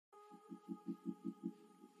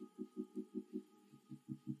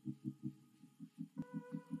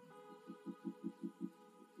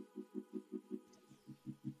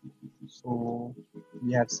So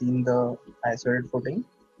we have seen the isolated footing.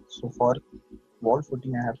 So for wall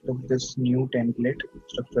footing, I have took this new template,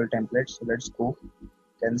 structural template. So let's go. You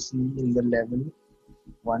can see in the level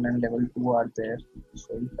 1 and level 2 are there.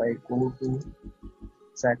 So if I go to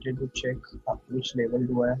exactly to check which level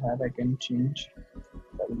do I have, I can change.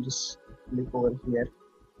 I will just click over here.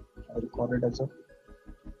 I will call it as a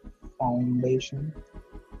foundation.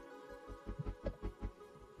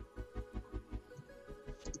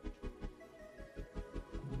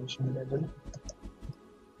 Foundation level.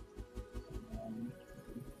 And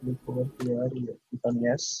click over here. Click on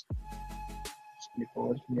yes. Just click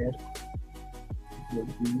over here. It will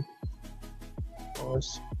be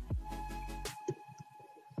first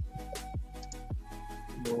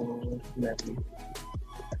floor level.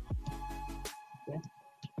 Okay,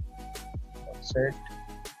 that's it.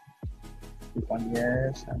 Click on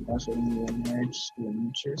yes. I'm now showing units, 2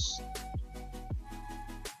 inches.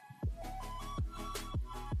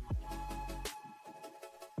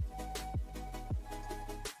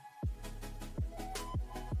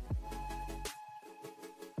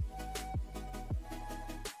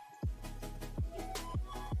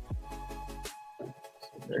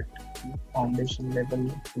 Foundation level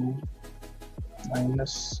to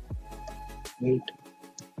minus 8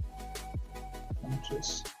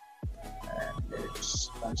 inches, and it's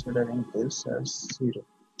considering this as 0.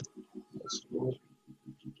 Let's go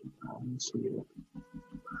on 0.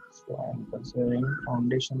 So I'm considering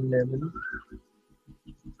foundation level.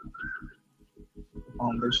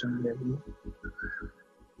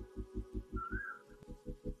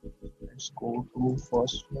 Let's go to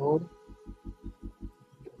first floor.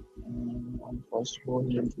 On first floor,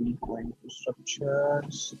 we'll be going to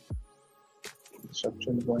structures.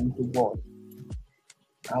 Structure going to wall.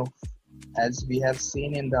 Now, as we have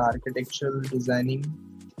seen in the architectural designing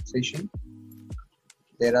session,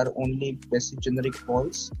 there are only basic generic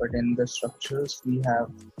walls, but in the structures we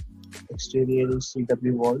have exterior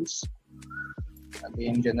CW walls,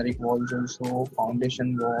 again generic walls also,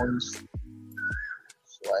 foundation walls.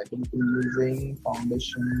 So I will be using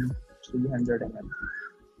foundation 300 mm.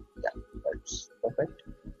 Yeah, that's perfect.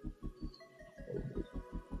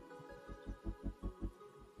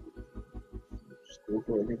 Just go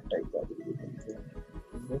to edit type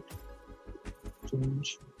that.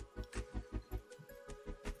 Change.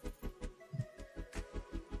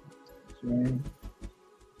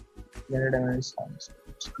 Let's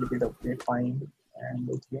split it. Okay, fine, and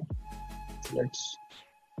okay. Let's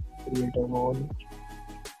create a wall.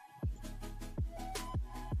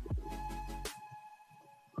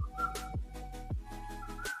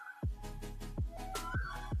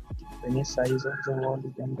 Any size of the wall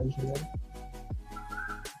you can consider.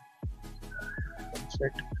 That's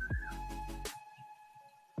it.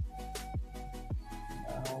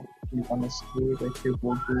 Now click on escape. If you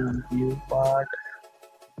go to view part,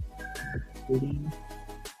 3D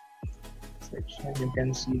section, you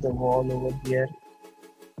can see the wall over here.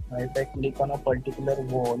 Now if I click on a particular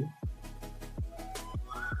wall,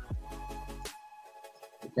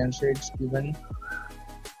 you can see it's given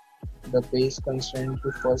the base constraint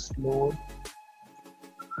to first floor,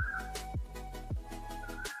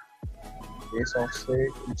 base offset,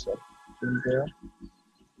 it's up to the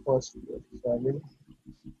first floor. So I will,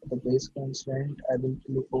 the base constraint, I will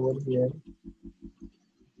click over here,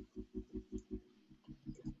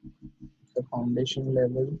 the foundation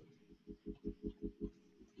level,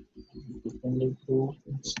 depending to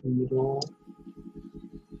 0,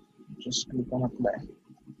 just click on apply.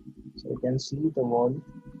 So you can see the wall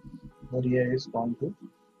over here is gone to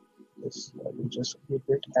this. I will just keep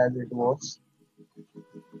it as it was,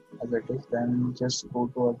 as it is. Then just go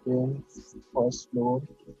to again first floor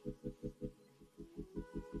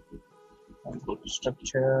and go to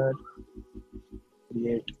structure,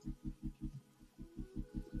 create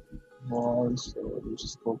walls. So we'll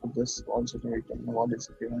just go to this wall generating wall is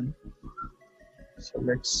given. So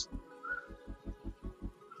let's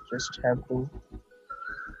just have to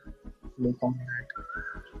click on that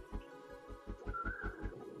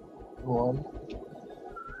wall.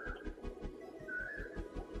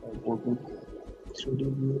 I'll go to 3D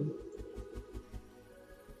view.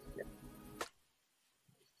 Yeah.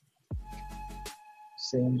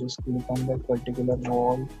 Same, just click on that particular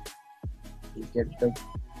wall. You get the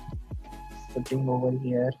footing over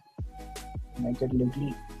here. Make it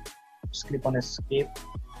little. Just click on escape.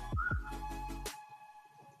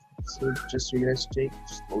 So just realistic.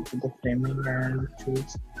 Just go to the framing and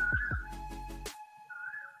choose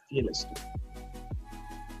realistic.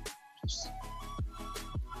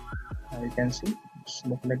 Now you can see it's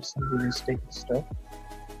look like some realistic stuff.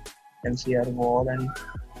 You can see our wall and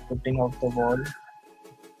footing of the wall.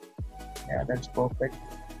 Yeah, that's perfect.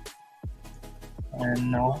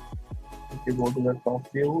 And now if you go to the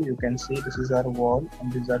top view, you can see this is our wall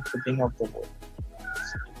and this is our footing of the wall.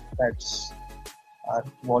 That's our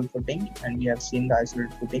wall footing, and we have seen the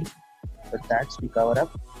isolated footing. With that, we cover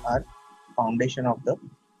up our foundation of the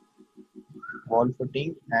wall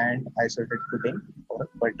footing and isolated footing for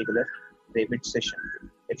a particular Revit session.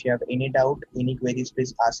 If you have any doubt, any queries,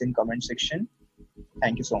 please ask in comment section.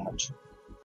 Thank you so much.